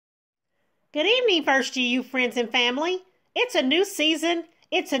Good evening, First GU friends and family. It's a new season,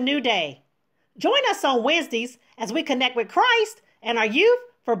 it's a new day. Join us on Wednesdays as we connect with Christ and our youth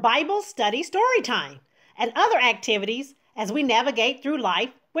for Bible study story time and other activities as we navigate through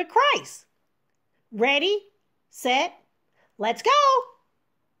life with Christ. Ready, set, let's go!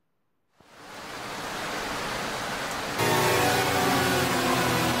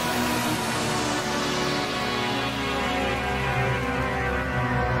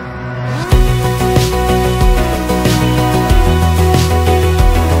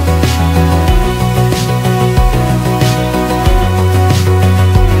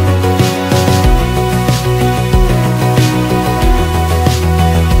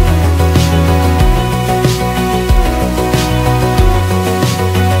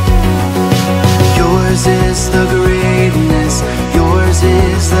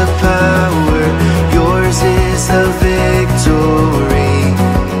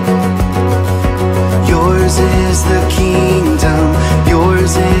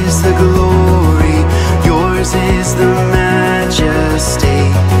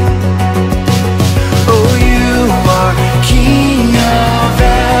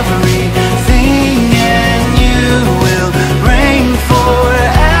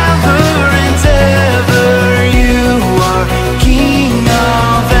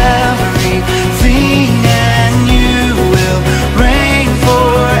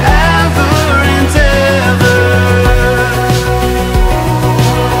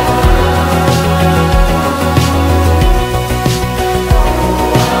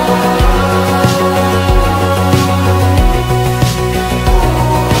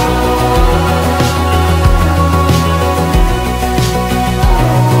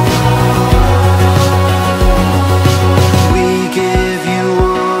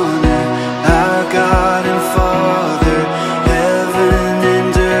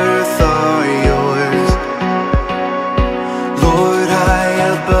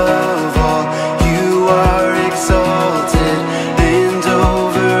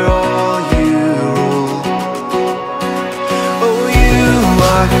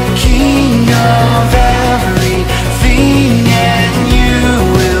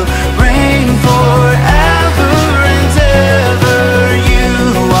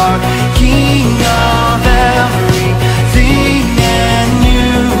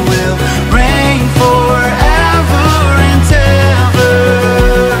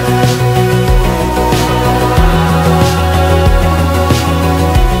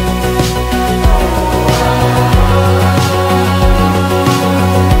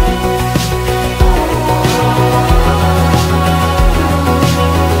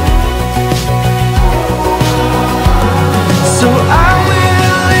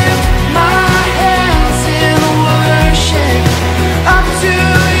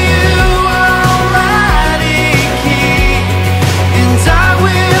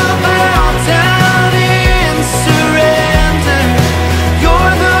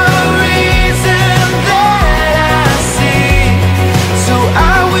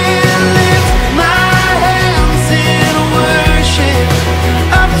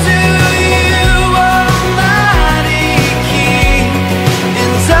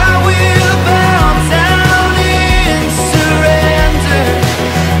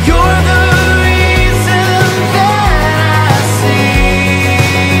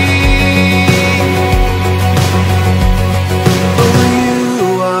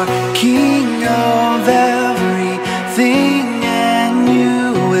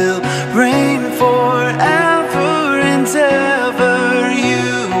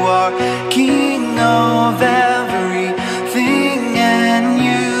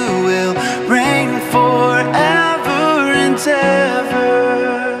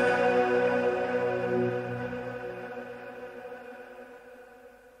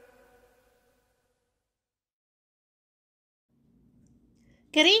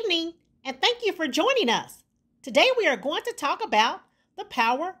 Good evening, and thank you for joining us. Today we are going to talk about the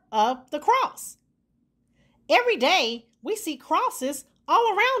power of the cross. Every day we see crosses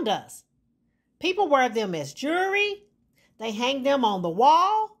all around us. People wear them as jewelry. They hang them on the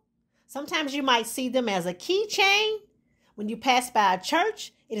wall. Sometimes you might see them as a keychain. When you pass by a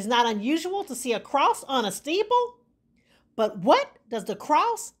church, it is not unusual to see a cross on a steeple. But what does the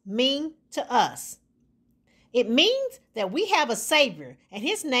cross mean to us? It means that we have a Savior, and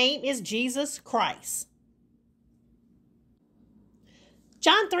his name is Jesus Christ.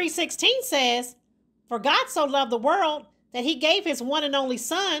 John 3:16 says, "For God so loved the world that he gave his one and only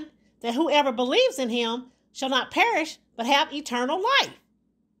Son, that whoever believes in him shall not perish but have eternal life."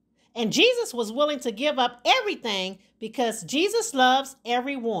 And Jesus was willing to give up everything because Jesus loves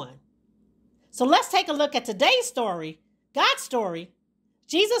everyone. So let's take a look at today's story, God's story.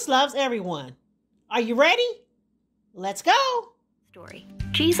 Jesus loves everyone. Are you ready? Let's go. Story.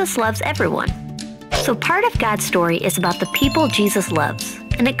 Jesus loves everyone. So part of God's story is about the people Jesus loves,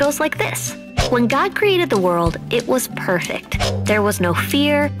 and it goes like this. When God created the world, it was perfect. There was no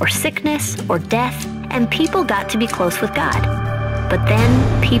fear or sickness or death, and people got to be close with God. But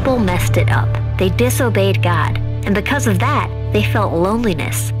then people messed it up. They disobeyed God, and because of that, they felt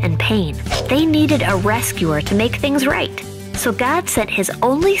loneliness and pain. They needed a rescuer to make things right. So God sent his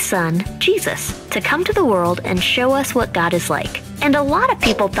only son, Jesus, to come to the world and show us what God is like. And a lot of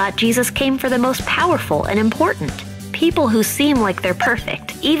people thought Jesus came for the most powerful and important. People who seem like they're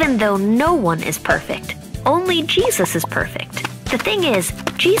perfect, even though no one is perfect. Only Jesus is perfect. The thing is,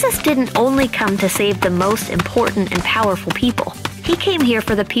 Jesus didn't only come to save the most important and powerful people. He came here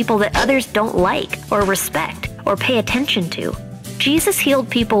for the people that others don't like or respect or pay attention to. Jesus healed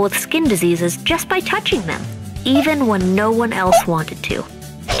people with skin diseases just by touching them, even when no one else wanted to.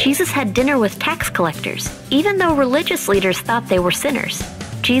 Jesus had dinner with tax collectors, even though religious leaders thought they were sinners.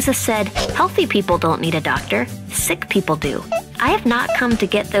 Jesus said, "Healthy people don't need a doctor, sick people do. I have not come to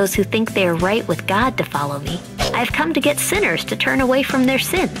get those who think they are right with God to follow me. I have come to get sinners to turn away from their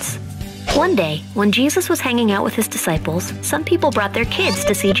sins." One day, when Jesus was hanging out with his disciples, some people brought their kids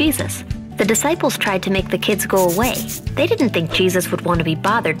to see Jesus. The disciples tried to make the kids go away. They didn't think Jesus would want to be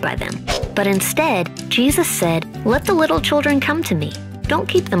bothered by them. But instead, Jesus said, "Let the little children come to me. Don't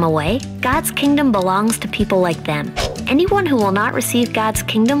keep them away. God's kingdom belongs to people like them. Anyone who will not receive God's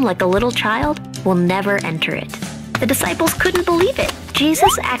kingdom like a little child will never enter it." The disciples couldn't believe it.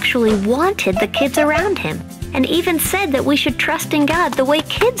 Jesus actually wanted the kids around him, and even said that we should trust in God the way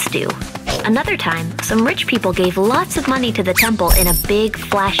kids do. Another time, some rich people gave lots of money to the temple in a big,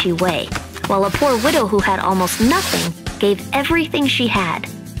 flashy way, while a poor widow who had almost nothing gave everything she had,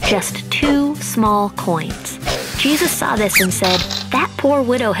 just 2 small coins. Jesus saw this and said, "That poor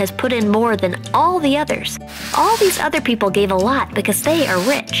widow has put in more than all the others. All these other people gave a lot because they are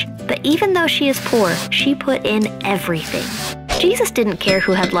rich, but even though she is poor, she put in everything." Jesus didn't care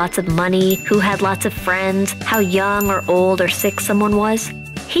who had lots of money, who had lots of friends, how young or old or sick someone was.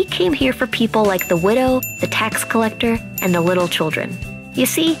 He came here for people like the widow, the tax collector, and the little children. You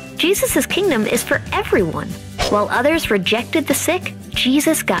see, Jesus' kingdom is for everyone. While others rejected the sick,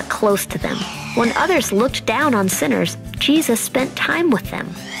 Jesus got close to them. When others looked down on sinners, Jesus spent time with them.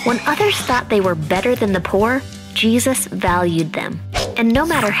 When others thought they were better than the poor, Jesus valued them. And no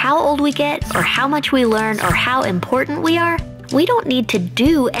matter how old we get, or how much we learn, or how important we are, we don't need to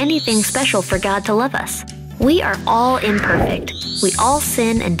do anything special for God to love us. We are all imperfect. We all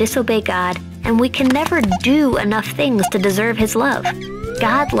sin and disobey God, and we can never do enough things to deserve his love.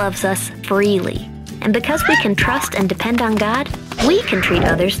 God loves us freely. And because we can trust and depend on God, we can treat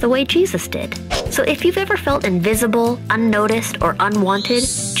others the way Jesus did. So if you've ever felt invisible, unnoticed, or unwanted,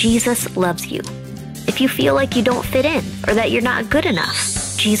 Jesus loves you. If you feel like you don't fit in, or that you're not good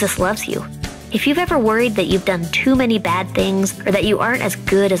enough, Jesus loves you. If you've ever worried that you've done too many bad things, or that you aren't as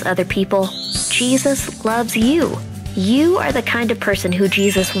good as other people, Jesus loves you. You are the kind of person who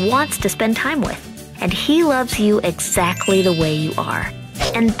Jesus wants to spend time with, and he loves you exactly the way you are.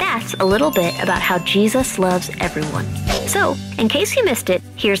 And that's a little bit about how Jesus loves everyone. So, in case you missed it,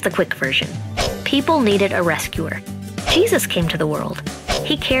 here's the quick version. People needed a rescuer. Jesus came to the world.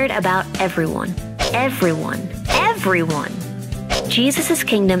 He cared about everyone. Everyone. Everyone. Jesus'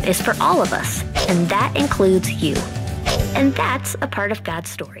 kingdom is for all of us, and that includes you. And that's a part of God's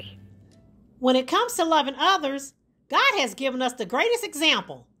story. When it comes to loving others, God has given us the greatest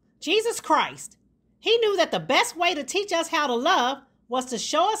example, Jesus Christ. He knew that the best way to teach us how to love was to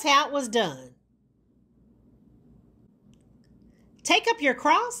show us how it was done. Take up your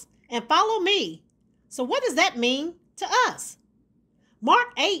cross and follow me. So what does that mean to us? Mark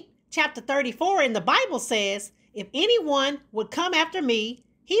 8, chapter 34 in the Bible says, "If anyone would come after me,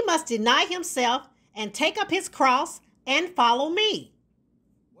 he must deny himself and take up his cross and follow me."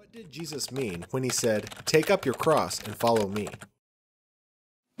 What did Jesus mean when he said, "Take up your cross and follow me"?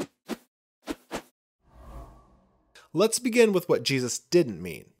 Let's begin with what Jesus didn't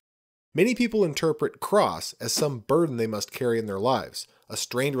mean. Many people interpret cross as some burden they must carry in their lives, a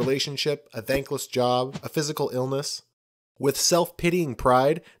strained relationship, a thankless job, a physical illness. With self-pitying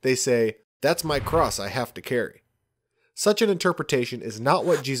pride, they say, "That's my cross I have to carry." Such an interpretation is not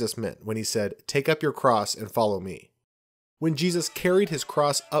what Jesus meant when he said, "Take up your cross and follow me." When Jesus carried his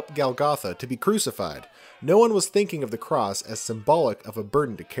cross up Golgotha to be crucified, no one was thinking of the cross as symbolic of a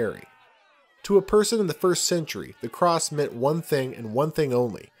burden to carry. To a person in the first century, the cross meant one thing and one thing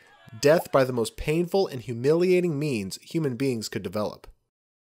only: death by the most painful and humiliating means human beings could develop.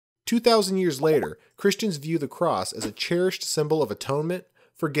 2,000 years later, Christians view the cross as a cherished symbol of atonement,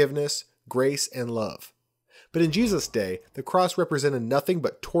 forgiveness, grace, and love. But in Jesus' day, the cross represented nothing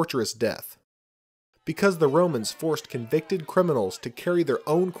but torturous death. Because the Romans forced convicted criminals to carry their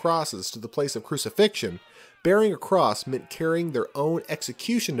own crosses to the place of crucifixion, bearing a cross meant carrying their own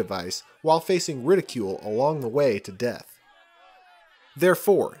execution device while facing ridicule along the way to death.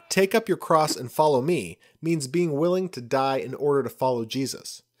 Therefore, take up your cross and follow me means being willing to die in order to follow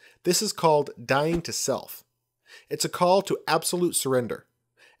Jesus. This is called dying to self. It's a call to absolute surrender.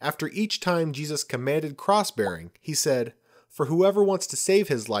 After each time Jesus commanded cross-bearing, he said, "For whoever wants to save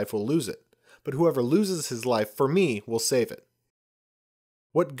his life will lose it, but whoever loses his life for me will save it."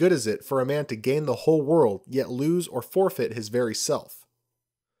 What good is it for a man to gain the whole world, yet lose or forfeit his very self?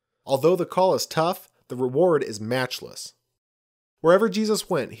 Although the call is tough, the reward is matchless. Wherever Jesus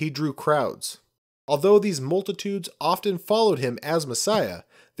went, he drew crowds. Although these multitudes often followed him as Messiah,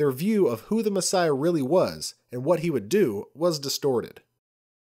 their view of who the Messiah really was and what he would do was distorted.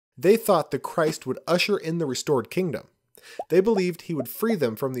 They thought the Christ would usher in the restored kingdom. They believed he would free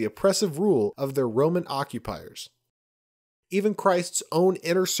them from the oppressive rule of their Roman occupiers. Even Christ's own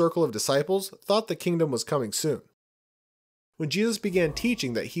inner circle of disciples thought the kingdom was coming soon. When Jesus began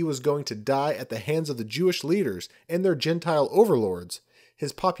teaching that he was going to die at the hands of the Jewish leaders and their Gentile overlords,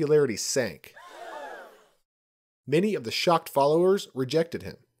 his popularity sank. Many of the shocked followers rejected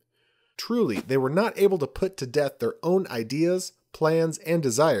him. Truly, they were not able to put to death their own ideas, plans, and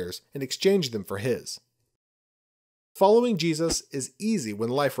desires and exchange them for his. Following Jesus is easy when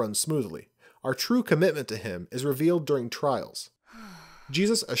life runs smoothly. Our true commitment to him is revealed during trials.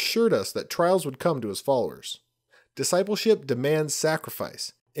 Jesus assured us that trials would come to his followers. Discipleship demands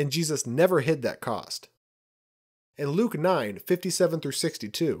sacrifice, and Jesus never hid that cost. In Luke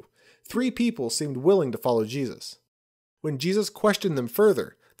 9:57-62, 3 people seemed willing to follow Jesus. When Jesus questioned them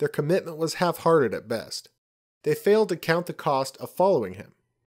further, their commitment was half-hearted at best. They failed to count the cost of following him.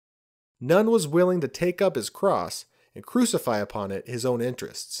 None was willing to take up his cross and crucify upon it his own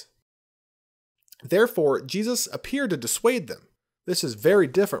interests. Therefore, Jesus appeared to dissuade them. This is very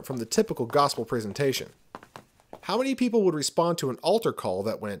different from the typical gospel presentation. How many people would respond to an altar call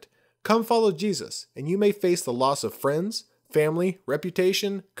that went, "Come follow Jesus, and you may face the loss of friends, family,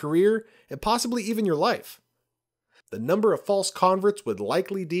 reputation, career, and possibly even your life"? The number of false converts would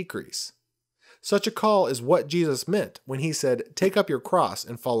likely decrease. Such a call is what Jesus meant when he said, "Take up your cross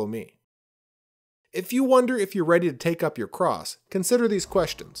and follow me." If you wonder if you're ready to take up your cross, consider these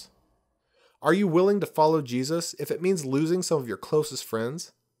questions. Are you willing to follow Jesus if it means losing some of your closest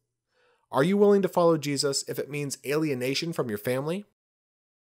friends? Are you willing to follow Jesus if it means alienation from your family?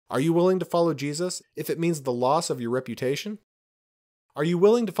 Are you willing to follow Jesus if it means the loss of your reputation? Are you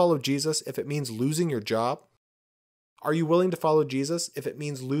willing to follow Jesus if it means losing your job? Are you willing to follow Jesus if it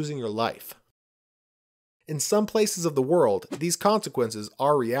means losing your life? In some places of the world, these consequences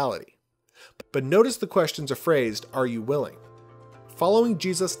are reality. But notice the questions are phrased, "Are you willing?" Following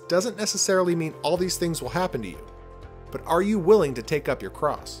Jesus doesn't necessarily mean all these things will happen to you, but are you willing to take up your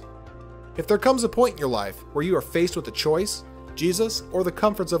cross? If there comes a point in your life where you are faced with a choice, Jesus or the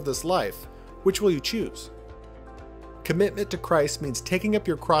comforts of this life, which will you choose? Commitment to Christ means taking up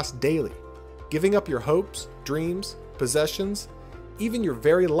your cross daily, giving up your hopes, dreams, possessions, even your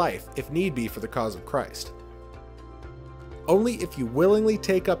very life if need be for the cause of Christ. Only if you willingly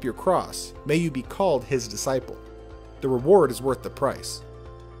take up your cross may you be called his disciple. The reward is worth the price.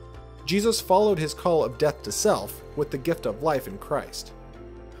 Jesus followed his call of death to self with the gift of life in Christ.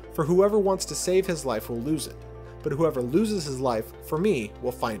 For whoever wants to save his life will lose it, but whoever loses his life for me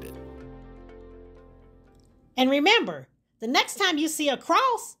will find it. And remember, the next time you see a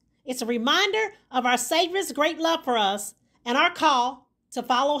cross, it's a reminder of our Savior's great love for us and our call to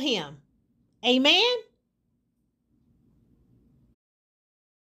follow him. Amen?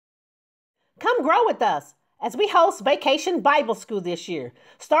 Come grow with us as we host Vacation Bible School this year.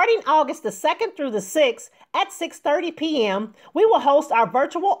 Starting August the 2nd through the 6th at 6:30 p.m., we will host our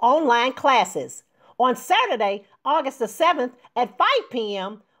virtual online classes. On Saturday, August the 7th at 5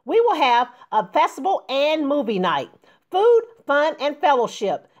 p.m., we will have a festival and movie night, food, fun, and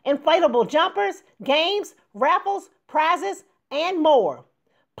fellowship, inflatable jumpers, games, raffles, prizes, and more.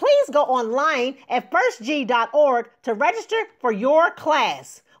 Please go online at firstg.org to register for your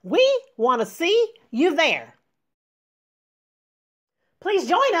class. We want to see you there. Please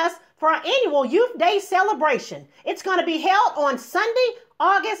join us for our annual Youth Day celebration. It's going to be held on Sunday,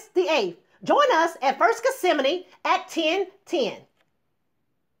 August the 8th. Join us at First Gethsemane at 10:10.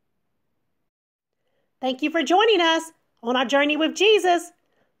 Thank you for joining us on our journey with Jesus.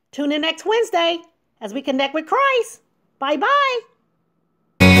 Tune in next Wednesday as we connect with Christ. Bye-bye.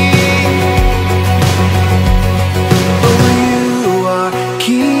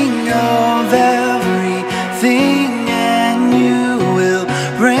 think